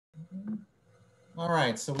All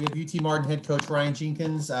right, so we have UT Martin head coach Ryan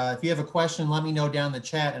Jenkins. If you have a question, let me know down in the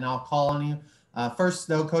chat and I'll call on you. First,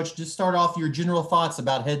 though, Coach, just start off your general thoughts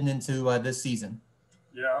about heading into this season.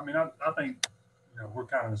 Yeah, I mean, I think we're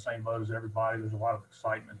kind of in the same boat as everybody. There's a lot of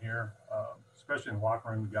excitement here, especially in the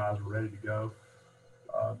locker room. The guys are ready to go.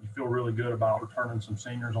 You feel really good about returning some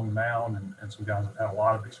seniors on the mound and some guys that have had a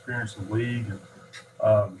lot of experience in the league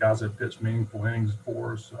and guys that pitched meaningful innings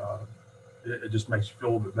for us. It just makes you feel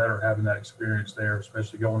a little bit better having that experience there,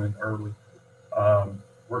 especially going in early.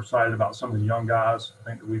 We're excited about some of the young guys. I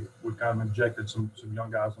think that we've kind of injected some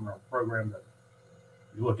young guys in our program that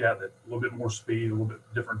you look at that a little bit more speed, a little bit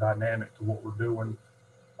different dynamic to what we're doing.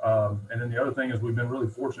 And then the other thing is we've been really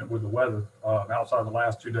fortunate with the weather outside the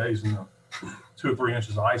last 2 days and the 2 or 3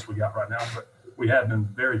 inches of ice we got right now. But we have been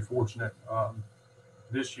very fortunate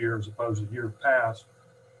this year as opposed to years past,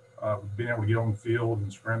 being able to get on the field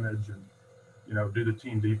and scrimmage and, do the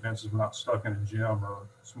team defenses. We're not stuck in a gym or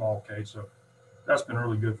a small cage. So that's been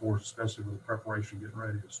really good for us, especially with the preparation getting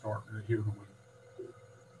ready to start here in the week.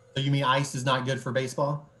 So you mean ice is not good for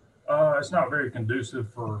baseball? It's not very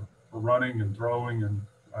conducive for running and throwing, and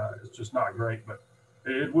it's just not great. But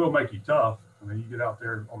it will make you tough. I mean, you get out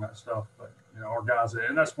there on that stuff. But, our guys,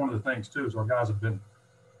 and that's one of the things, too, is our guys have been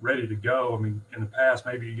ready to go. I mean, in the past,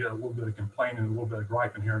 maybe you get a little bit of complaining, a little bit of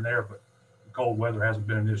griping here and there, but the cold weather hasn't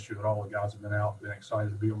been an issue at all. The guys have been out, been excited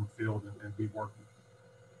to be on the field and be working.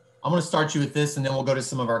 I'm going to start you with this, and then we'll go to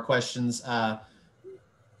some of our questions.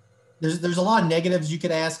 There's a lot of negatives you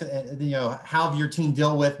could ask, how have your team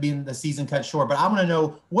dealt with being the season cut short, but I want to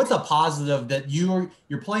know what's a positive that your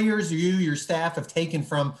players or your staff have taken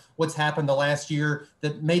from what's happened the last year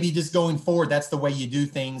that maybe just going forward, that's the way you do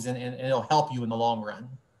things and it'll help you in the long run.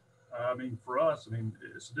 I mean, for us,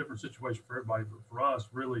 it's a different situation for everybody, but for us,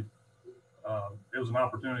 really, it was an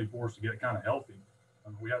opportunity for us to get kind of healthy.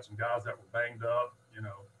 We had some guys that were banged up,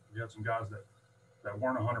 we had some guys that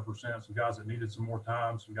weren't 100%, some guys that needed some more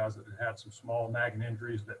time, some guys that had some small nagging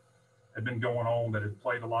injuries that had been going on, that had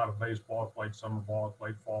played a lot of baseball, played summer ball,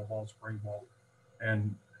 played fall ball, spring ball.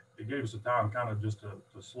 And it gave us a time kind of just to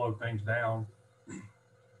slow things down,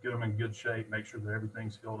 get them in good shape, make sure that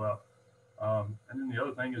everything's healed up. And then the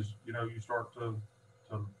other thing is, you start to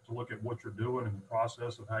look at what you're doing and the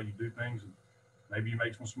process of how you do things. And maybe you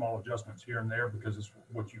make some small adjustments here and there because it's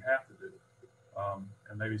what you have to do.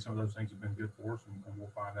 And maybe some of those things have been good for us, and we'll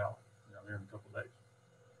find out here in a couple of days.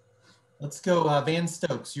 Let's go, Van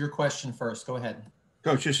Stokes. Your question first. Go ahead.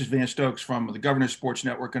 Coach, this is Van Stokes from the Governors Sports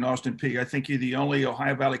Network in Austin Peay. I think you're the only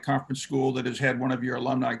Ohio Valley Conference school that has had one of your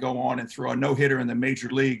alumni go on and throw a no-hitter in the major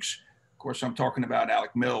leagues. Of course, I'm talking about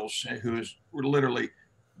Alec Mills, who has literally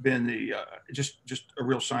been the just a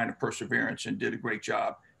real sign of perseverance and did a great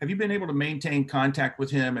job. Have you been able to maintain contact with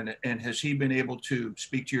him, and has he been able to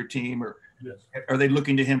speak to your team, or yes, are they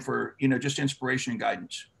looking to him for just inspiration and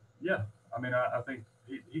guidance? Yeah, I think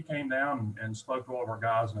he came down and spoke to all of our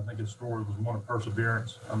guys, and I think his story was one of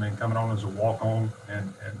perseverance. Coming on as a walk-on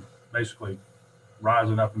and basically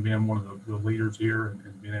rising up and being one of the leaders here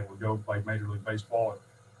and being able to go play Major League Baseball. And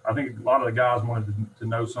I think a lot of the guys wanted to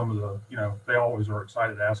know some of the, they always are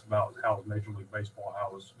excited to ask about how was Major League Baseball,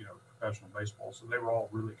 how was, professional baseball. So they were all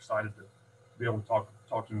really excited to be able to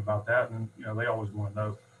talk to him about that. And, they always want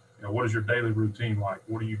to know, what is your daily routine like?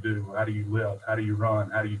 What do you do? How do you lift? How do you run?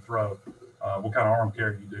 How do you throw? What kind of arm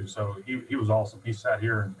care do you do? So he was awesome. He sat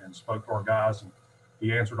here and spoke to our guys, and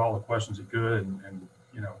he answered all the questions he could. And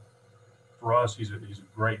for us, he's a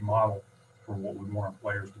great model for what we want our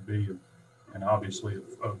players to be. And obviously,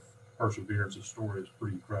 of perseverance, his story is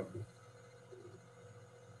pretty incredible.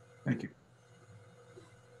 Thank you.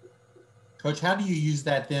 Coach, how do you use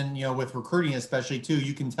that then, with recruiting especially too?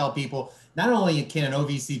 You can tell people not only can an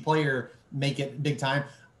OVC player make it big time,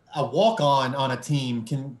 a walk-on on a team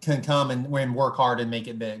can come and work hard and make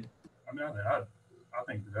it big. I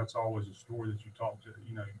think that's always a story that you talk to,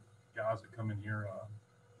 guys that come in here,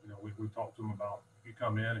 we talk to them about, you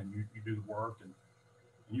come in and you do the work and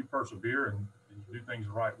you persevere and you do things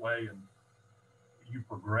the right way and you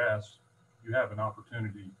progress, you have an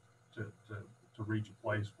opportunity to reach a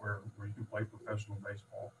place where you can play professional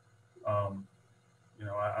baseball.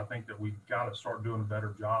 I think that we've got to start doing a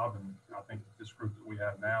better job, and I think this group that we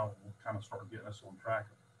have now will kind of start getting us on track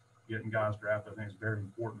of getting guys drafted. I think it's very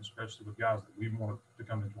important, especially with guys that we want to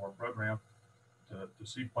come into our program, to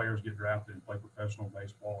see players get drafted and play professional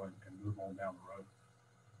baseball and move on down the road.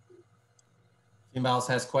 If anybody else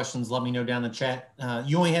has questions, let me know down in the chat.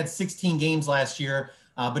 You only had 16 games last year,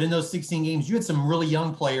 but in those 16 games, you had some really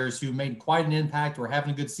young players who made quite an impact, were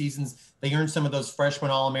having good seasons. They earned some of those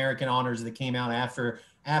freshman All-American honors that came out after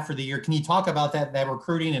after the year. Can you talk about that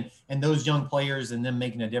recruiting and those young players and them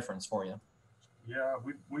making a difference for you? Yeah,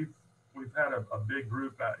 we've had a big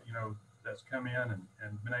group that, that's come in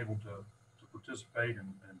and been able to participate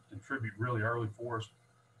and contribute really early for us.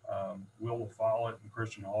 Will Follett and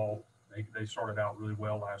Christian Hall, they started out really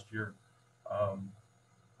well last year.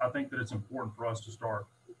 I think that it's important for us to start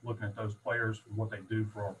looking at those players and what they do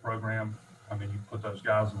for our program. I mean, you put those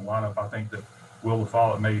guys in the lineup. I think that Will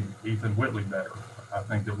Follett made Ethan Whitley better. I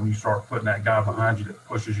think that when you start putting that guy behind you that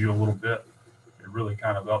pushes you a little bit, it really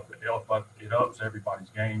kind of ups everybody's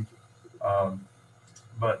game.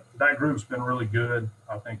 But that group's been really good.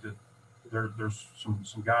 I think that there's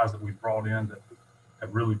some guys that we've brought in that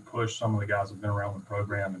have really pushed some of the guys that have been around the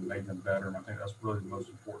program and made them better. And I think that's really the most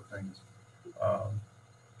important thing is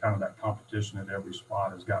kind of that competition at every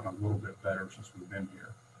spot has gotten a little bit better since we've been here.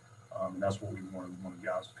 And that's what we wanted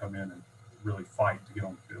guys to come in and really fight to get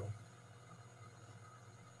on the field.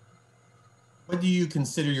 What do you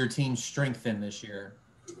consider your team's strength in this year?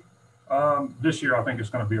 This year, I think it's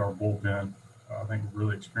going to be our bullpen. I think we're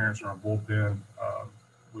really experienced in our bullpen.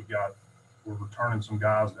 We're returning some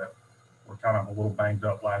guys that were kind of a little banged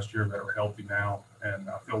up last year that are healthy now. And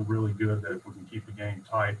I feel really good that if we can keep the game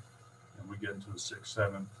tight and we get into the 6th,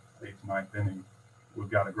 7th, 8th, 9th inning, we've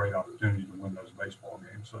got a great opportunity to win those baseball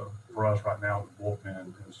games. So for us right now, the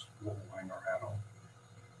bullpen is what we'll hang our hat on.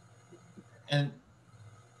 And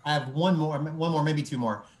I have one more, maybe two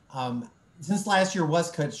more. Since last year was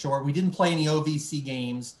cut short, we didn't play any OVC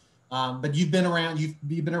games, but you've been around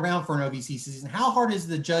for an OVC season. How hard is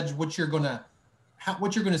it to judge what you're going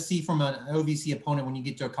to see from an OVC opponent when you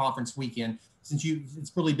get to a conference weekend? Since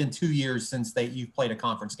it's really been 2 years since you've played a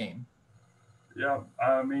conference game. Yeah,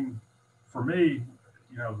 I mean, for me,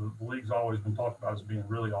 the league's always been talked about as being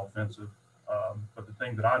really offensive. But the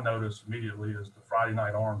thing that I noticed immediately is the Friday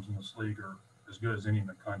night arms in this league are as good as any in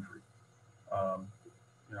the country.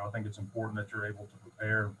 I think it's important that you're able to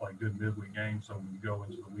prepare and play good midweek games. So when you go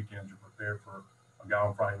into the weekends, you're prepared for a guy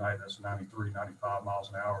on Friday night that's 93, 95 miles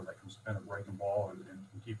an hour that can spin a breaking ball and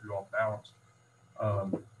keep you off balance.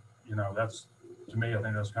 That's, to me, I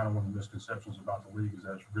think that's kind of one of the misconceptions about the league is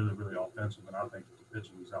that it's really, really offensive. And I think the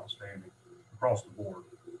pitching is outstanding across the board.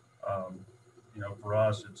 For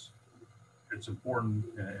us, it's important,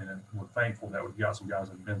 and we're thankful that we've got some guys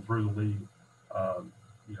that have been through the league.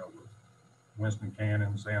 With Winston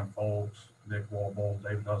Cannon, Sam Folks, Nick Walball,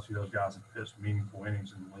 David Hussey, those guys have pitched meaningful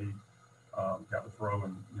innings in the league. Got to throw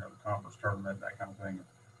in, the conference tournament, that kind of thing.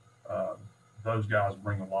 Those guys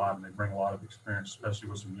bring a lot, and they bring a lot of experience, especially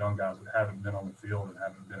with some young guys that haven't been on the field and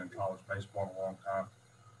haven't been in college baseball in a long time.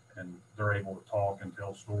 And they're able to talk and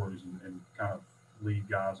tell stories and kind of lead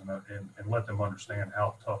guys and let them understand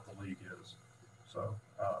how tough the league is. So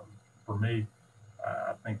for me,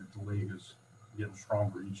 I think that the league is getting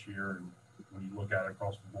stronger each year. And when you look at it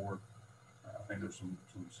across the board, I think there's some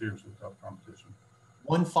seriously tough competition.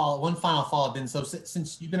 One final follow-up, Ben. So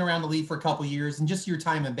since you've been around the league for a couple of years and just your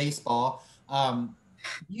time in baseball, do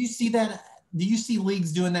you see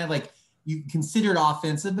leagues doing that? Like, you consider it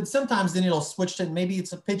offensive, but sometimes then it'll switch to maybe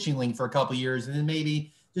it's a pitching league for a couple of years, and then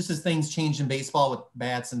maybe just as things change in baseball with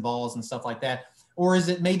bats and balls and stuff like that, or is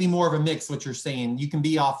it maybe more of a mix? What you're saying, you can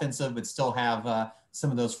be offensive but still have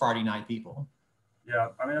some of those Friday night people. Yeah,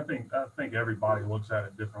 I mean, I think everybody looks at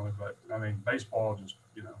it differently, but I mean, baseball just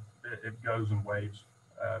it goes in waves.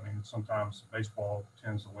 I mean, sometimes baseball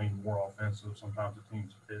tends to lean more offensive. Sometimes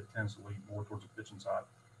it tends to lean more towards the pitching side.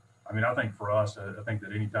 I mean, I think for us, I think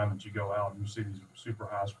that anytime that you go out and you see these super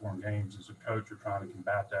high-scoring games, as a coach, you're trying to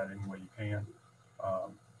combat that any way you can.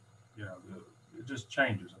 It just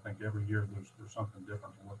changes. I think every year there's something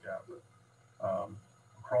different to look at. But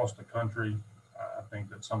across the country, I think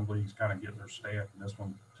that some leagues kind of get their stamp. And this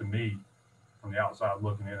one, to me, from the outside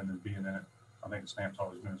looking in and then being in it, I think the stamp's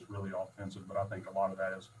always been it's really offensive. But I think a lot of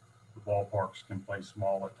that is the ballparks can play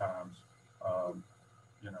small at times.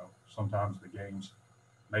 Sometimes the games,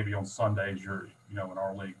 maybe on Sundays, in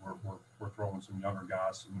our league, we're throwing some younger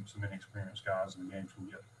guys, some inexperienced guys, and the games can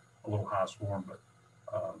get a little high scoring. But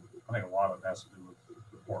I think a lot of it has to do with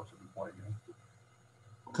the parks that we play in.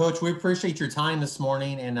 Coach, we appreciate your time this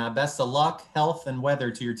morning, and best of luck, health, and weather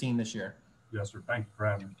to your team this year. Yes, sir. Thank you for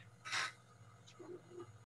having me.